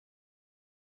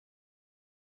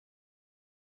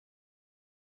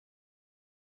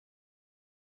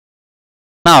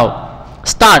Now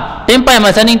start temp, I am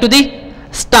assigning to the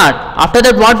start. After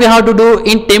that, what we have to do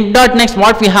in temp dot next,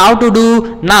 what we have to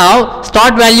do now,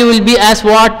 start value will be as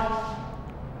what?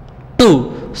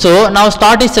 2. So now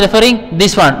start is referring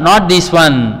this one, not this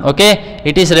one. Okay,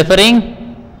 it is referring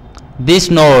this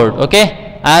node.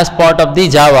 Okay, as part of the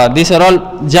Java. These are all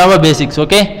Java basics.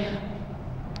 Okay,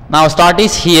 now start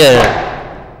is here.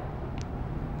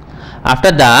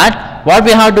 After that, what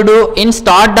we have to do in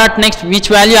start dot next, which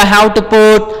value I have to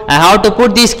put? I have to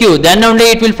put this queue, then only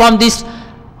it will form this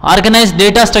organized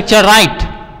data structure, right?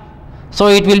 So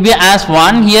it will be as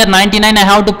 1. Here 99 I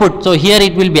have to put, so here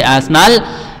it will be as null.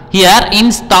 Here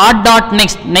in start dot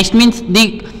next, next means the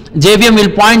JVM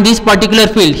will point this particular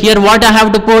field. Here what I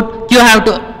have to put? Q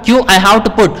I have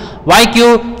to put. Why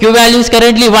Q? Q value is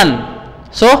currently 1.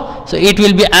 So it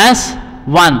will be as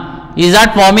 1. Is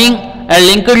that forming a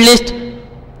linked list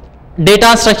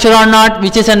data structure or not,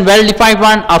 which is a well defined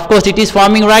one? Of course it is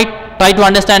forming, right? Try to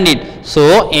understand it.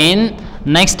 So in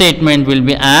next statement will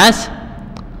be as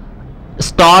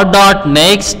start dot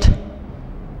next,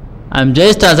 I am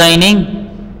just assigning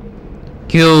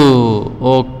Q.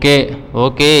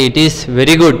 Okay, it is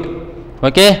very good.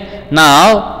 Okay,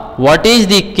 now what is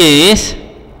the case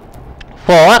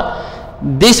for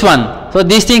this one? So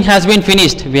this thing has been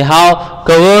finished. We have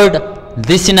covered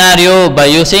this scenario by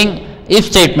using if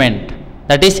statement,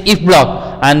 that is if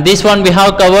block, and this one we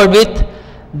have covered with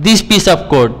this piece of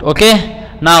code. Okay,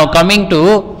 now coming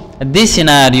to this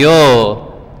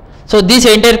scenario, so this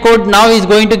entire code now is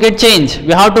going to get changed.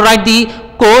 We have to write the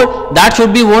code that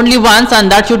should be only once,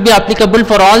 and that should be applicable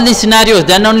for all these scenarios,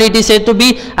 then only it is said to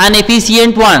be an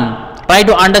efficient one. Try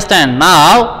to understand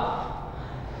now.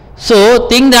 So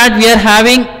think that we are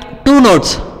having 2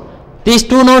 nodes. These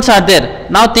 2 nodes are there.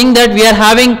 Now think that we are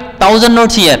having 1000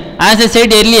 nodes here. As I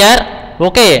said earlier,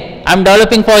 okay, I am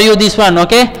developing for you this one.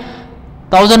 Okay,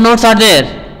 1000 nodes are there.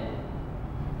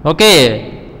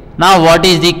 Okay, now what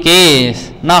is the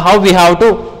case? Now how we have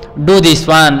to do this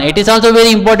one? It is also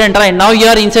very important, right? Now you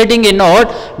are inserting a node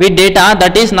with data,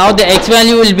 that is now the X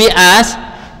value will be as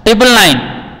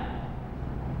 999.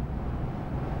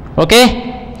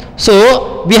 Okay,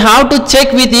 so we have to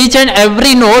check with each and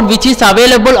every node which is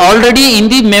available already in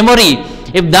the memory.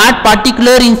 If that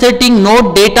particular inserting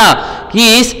node data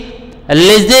is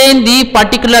less than the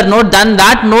particular node, then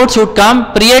that node should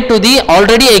come prior to the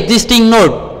already existing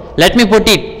node. Let me put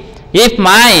it. If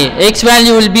my X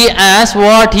value will be as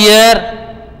what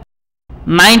here?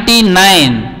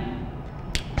 99.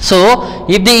 So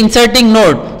if the inserting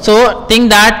node, so think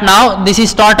that now this is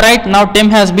start, right? Now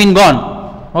temp has been gone.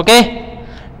 Okay,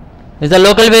 is the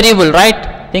local variable,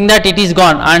 right? Think that it is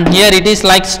gone, and here it is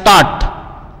like start.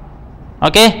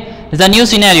 Okay, is the new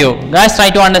scenario. Guys, try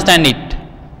to understand it.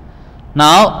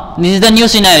 Now this is the new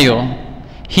scenario.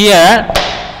 Here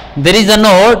there is a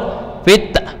node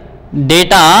with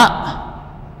data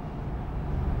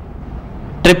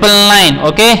 999.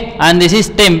 Okay, and this is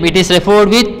temp. It is referred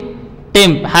with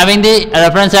temp, having the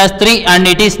reference as 3, and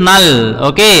it is null.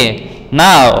 Okay,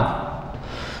 now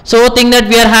so think that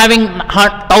we are having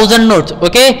 1000 nodes.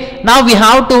 Okay, now we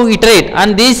have to iterate,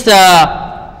 and this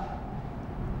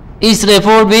is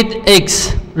referred with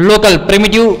X, local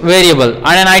primitive variable, and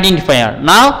an identifier.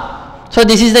 Now so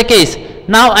this is the case.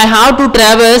 Now I have to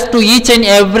traverse to each and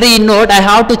every node. I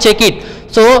have to check it.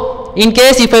 So in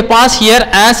case if I pass here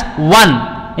as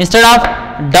 1 instead of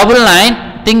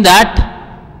 99, think that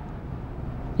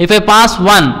if I pass 1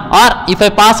 or if I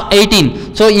pass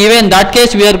 18, so even that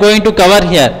case we are going to cover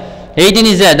here. 18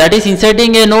 is there, that is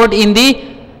inserting a node in the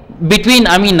between,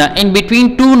 in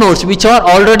between 2 nodes which are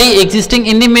already existing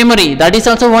in the memory. That is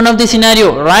also one of the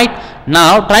scenario, right?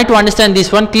 Now try to understand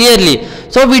this one clearly.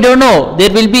 So we don't know,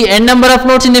 there will be n number of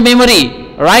nodes in the memory,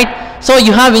 right? So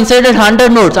you have inserted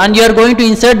 100 nodes and you are going to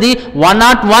insert the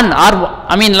 101, or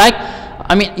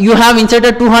you have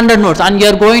inserted 200 nodes and you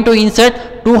are going to insert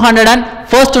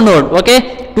 201st node.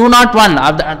 Okay, 201,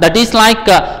 that is like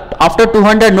after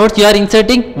 200 nodes you are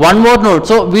inserting one more node.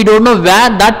 So we don't know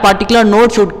where that particular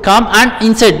node should come and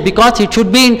insert, because it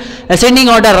should be in ascending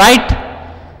order, right?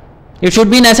 It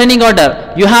should be in ascending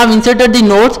order. You have inserted the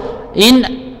nodes in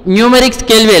numeric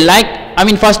scale way, like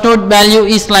first node value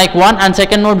is like 1 and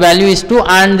second node value is 2,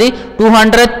 and the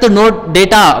 200th node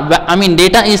data,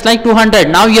 data is like 200.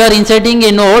 Now you are inserting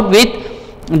a node with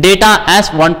data as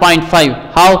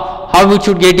 1.5. How it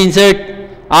should get insert?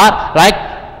 Or like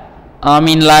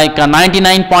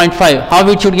 99.5. How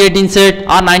it should get insert?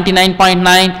 Or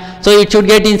 99.9. So it should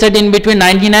get insert in between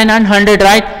 99 and 100,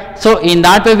 right? So in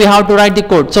that way we have to write the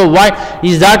code. So what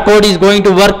is that code is going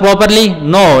to work properly?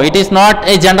 No, it is not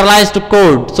a generalized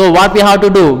code. So what we have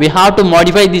to do? We have to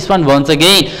modify this one once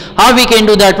again. How we can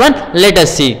do that one? Let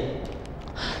us see.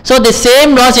 So the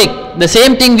same logic, the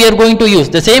same thing we are going to use,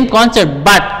 the same concept,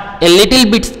 but a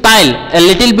little bit style, a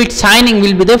little bit shining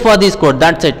will be there for this code.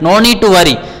 That's it. No need to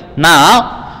worry.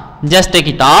 Now just take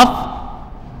it off.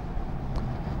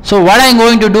 So what I am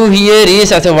going to do here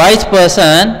is, as a wise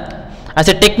person, as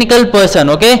a technical person,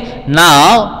 okay,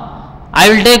 now I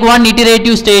will take one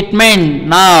iterative statement.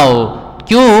 Now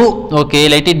Q, okay,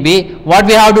 let it be. What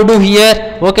we have to do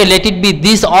here? Okay, let it be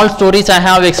these all stories I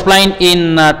have explained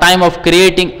in time of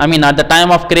creating, at the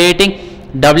time of creating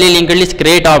doubly linked list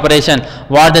create operation.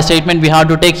 What the statement we have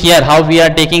to take here, how we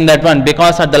are taking that one,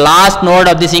 because at the last node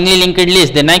of the singly linked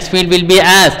list, the next field will be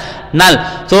as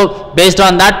null. So based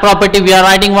on that property we are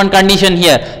writing one condition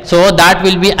here. So that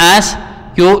will be as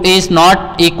Q is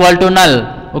not equal to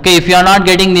null. Okay, if you are not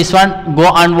getting this one,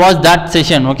 go and watch that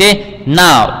session. Okay,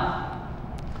 now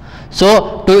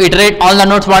so to iterate all the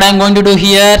nodes, what I am going to do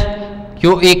here,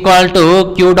 Q equal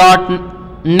to Q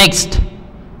dot next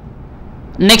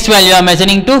value I am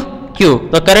assigning to Q.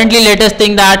 So currently let us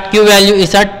think that Q value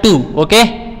is at 2,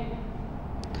 okay,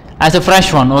 as a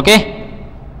fresh one. Okay,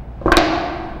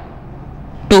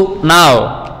 2.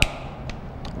 Now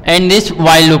end this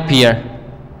while loop here.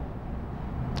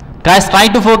 Guys, try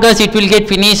to focus, it will get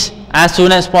finished as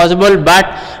soon as possible, but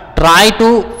try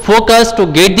to focus to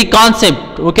get the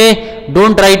concept. Okay,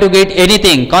 don't try to get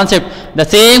anything concept. The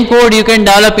same code you can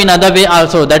develop in other way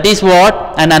also. That is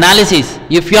what? An analysis.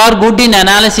 If you are good in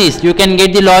analysis, you can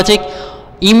get the logic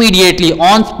immediately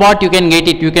on spot. You can get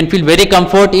it. You can feel very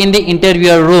comfort in the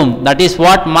interviewer room. That is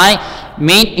what my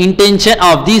main intention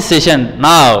of this session.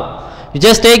 Now you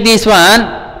just take this one,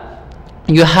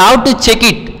 you have to check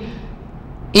it.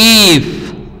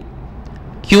 If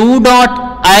Q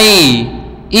dot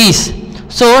I is,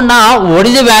 so now what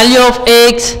is the value of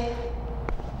X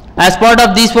as part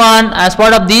of this one, as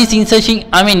part of this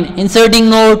inserting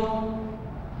node?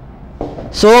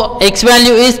 So X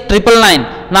value is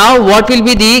 999. Now what will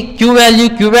be the Q value?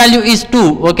 Q value is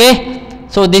 2. Okay,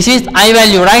 so this is I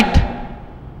value, right?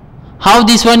 How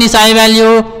this one is I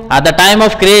value? At the time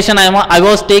of creation I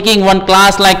was taking one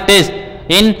class like this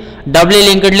in doubly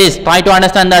linked list. Try to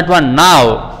understand that one.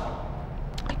 Now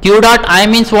Q dot I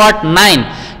means what?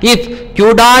 9. If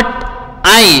Q dot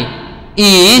I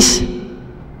is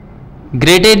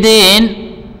greater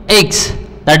than X,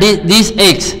 that is this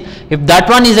X, if that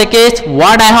one is the case,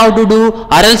 what I have to do?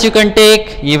 Or else you can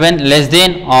take even less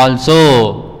than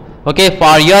also. Okay,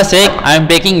 for your sake I am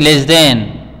taking less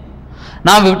than.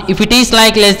 Now if it is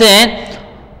like less than,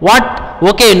 what?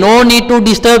 Okay, no need to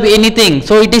disturb anything.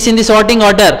 So it is in the sorting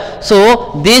order.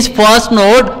 So this first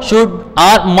node should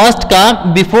or must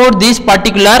come before this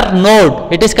particular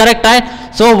node. It is correct, right?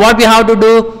 So what we have to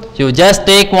do? You just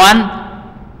take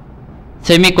one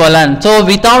semicolon. So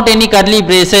without any curly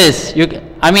braces,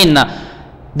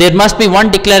 there must be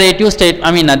one declarative state.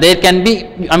 There can be,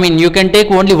 you can take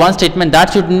only one statement.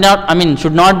 That should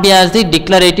not be as the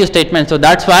declarative statement. So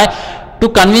that's why, to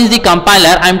convince the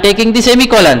compiler, I am taking the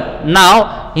semicolon.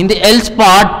 Now in the else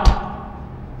part,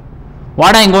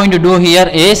 what I am going to do here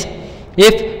is,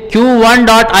 if Q1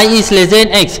 dot I is less than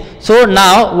X, so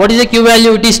now what is the Q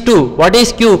value? It is 2. What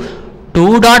is Q?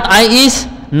 2 dot I is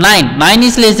 9. 9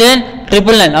 is less than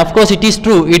 999. Of course it is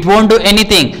true, it won't do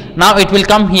anything. Now it will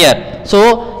come here.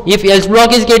 So if else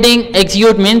block is getting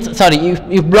execute means,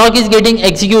 if block is getting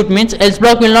execute means else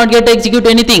block will not get execute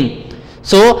anything.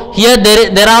 So here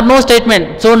there are no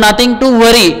statement, so nothing to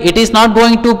worry. It is not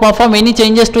going to perform any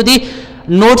changes to the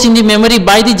nodes in the memory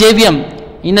by the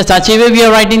JVM. In such a way we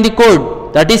are writing the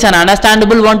code. That is an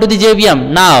understandable one to the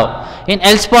JVM. Now in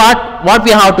else part, what we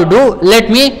have to do?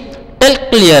 Let me tell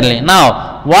clearly.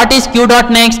 Now what is Q dot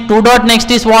next? 2 dot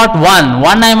next is what? 1.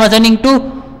 1 I am assigning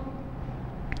to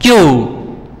Q.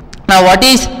 Now what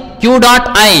is Q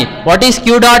dot I? What is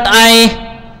Q dot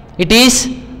I? It is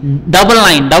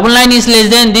 999. 999 is less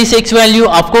than this X value.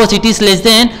 Of course it is less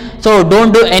than, so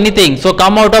don't do anything. So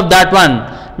come out of that one.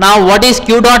 Now what is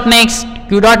Q dot next?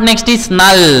 Q dot next is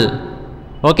null.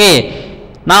 Okay,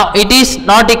 now it is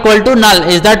not equal to null.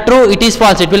 Is that true? It is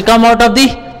false. It will come out of the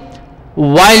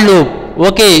while loop.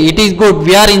 Okay, it is good.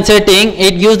 We are inserting,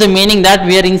 it gives the meaning that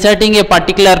we are inserting a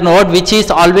particular node which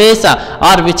is always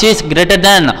or which is greater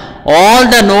than all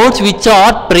the nodes which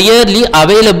are priorly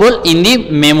available in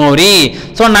the memory.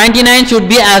 So 99 should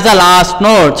be as a last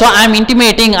node. So I am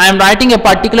intimating, I am writing a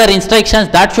particular instructions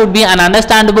that should be an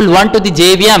understandable one to the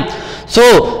JVM.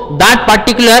 So that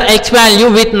particular X value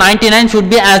with 99 should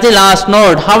be as the last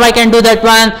node. How I can do that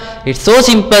one? It's so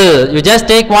simple. You just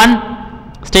take one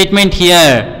statement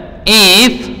here.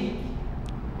 If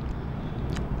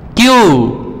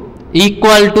Q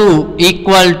equal to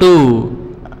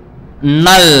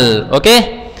null,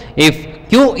 okay, if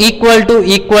Q equal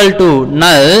to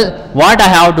null, what I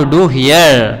have to do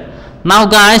here? Now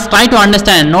guys, try to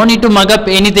understand, no need to mug up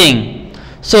anything.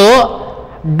 So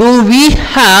do we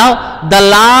have the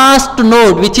last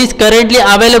node which is currently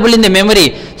available in the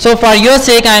memory? So for your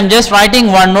sake I am just writing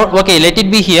one node, okay, let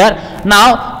it be here.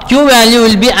 Now Q value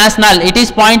will be as null, it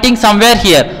is pointing somewhere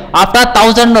here. After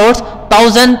 1000 nodes,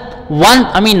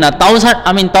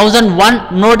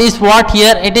 1001 node is what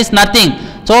here? It is nothing.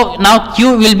 So now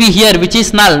Q will be here, which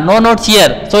is null, no nodes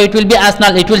here, so it will be as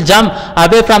null, it will jump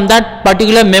away from that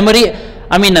particular memory,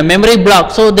 a memory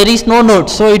block, so there is no node,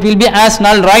 so it will be as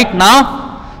null right now.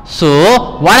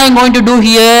 So what I am going to do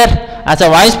here, as a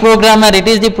wise programmer, it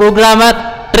is the programmer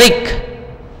trick.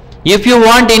 If you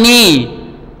want any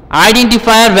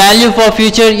identifier value for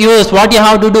future use, what you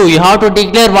have to do? You have to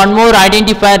declare one more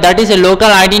identifier, that is a local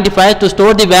identifier, to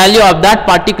store the value of that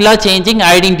particular changing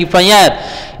identifier.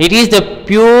 It is the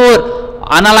pure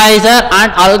analyzer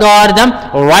and algorithm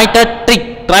writer trick.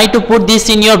 Try to put this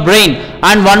in your brain.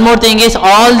 And one more thing is,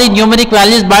 all the numeric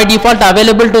values by default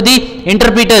available to the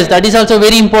interpreters, that is also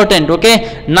very important,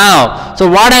 okay. Now, so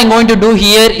what I am going to do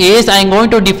here is, I am going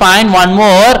to define one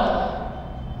more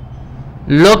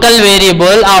local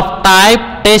variable of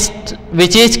type test,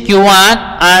 which is q1,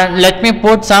 and let me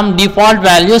put some default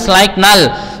values like null.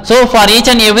 So for each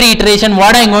and every iteration,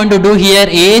 what I am going to do here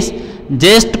is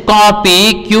just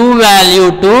copy q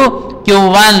value to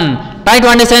q1. Try to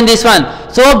understand this one.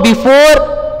 So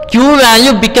before q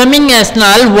value becoming as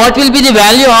null, what will be the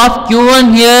value of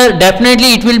q1 here?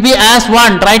 Definitely it will be as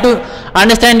 1. Try to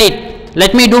understand it.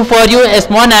 Let me do for you a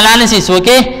small analysis,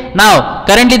 okay. Now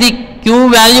currently the q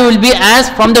value will be as,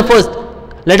 from the first,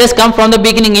 let us come from the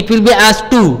beginning, it will be as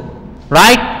 2,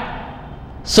 right?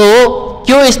 So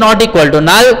q is not equal to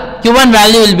null, q1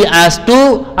 value will be as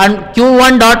 2, and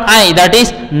q1 dot I, that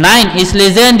is 9, is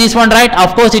less than this one, right?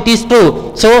 Of course it is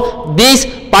 2. So this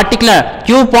particular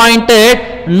q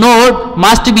pointed node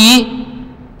must be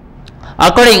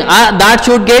according, that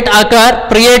should get occur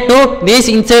prior to this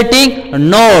inserting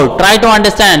node. Try to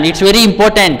understand, it's very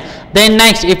important. Then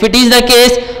next, if it is the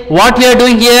case, what we are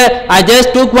doing here, I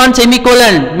just took one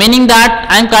semicolon, meaning that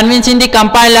I am convincing the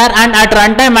compiler, and at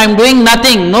runtime I am doing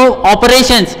nothing, no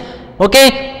operations,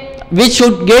 okay, which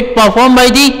should get performed by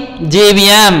the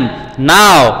JVM.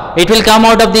 Now it will come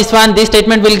out of this one, this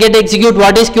statement will get execute.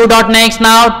 What is q dot next?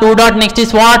 Now 2 dot next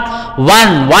is what? 1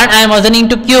 I am assigning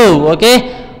to q,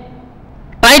 okay.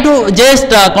 Try to just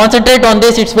concentrate on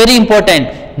this, it's very important.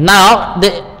 Now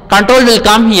the control will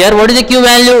come here. What is the q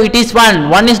value? It is 1.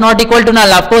 1 is not equal to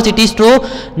null, of course it is true.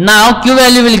 Now q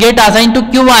value will get assigned to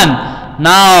q1.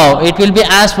 Now it will be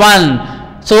as 1.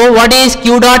 So what is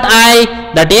q dot I?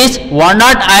 That is 1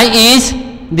 dot I is,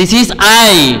 this is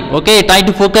I, okay. Try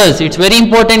to focus, it's very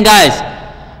important guys.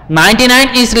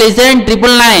 99 is less than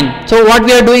 999. So what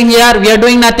we are doing here? We are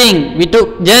doing nothing, we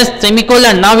took just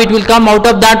semicolon. Now it will come out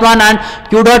of that one, and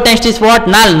q dot next is what?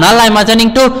 Null. Null I am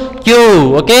assigning to q,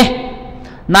 okay.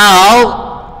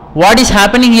 Now what is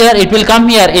happening here? It will come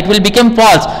here, it will become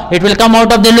false, it will come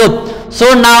out of the loop.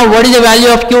 So now what is the value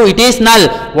of q? It is null.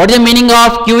 What is the meaning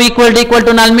of q equal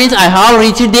to null? Means I have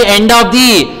reached the end of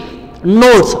the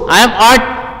nodes. I am at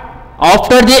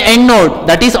after the end node,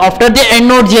 that is after the end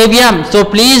node JVM. So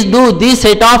please do this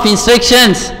set of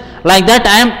instructions, like that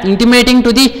I am intimating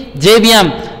to the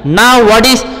JVM. Now what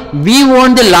is, we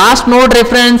want the last node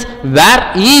reference.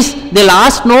 Where is the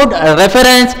last node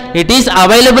reference? It is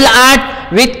available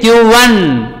at with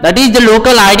q1, that is the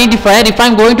local identifier. If I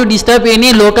am going to disturb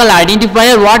any local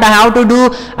identifier, what I have to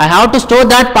do? I have to store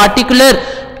that particular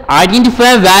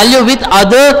identifier value with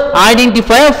other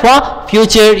identifier for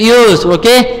future use,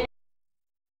 okay.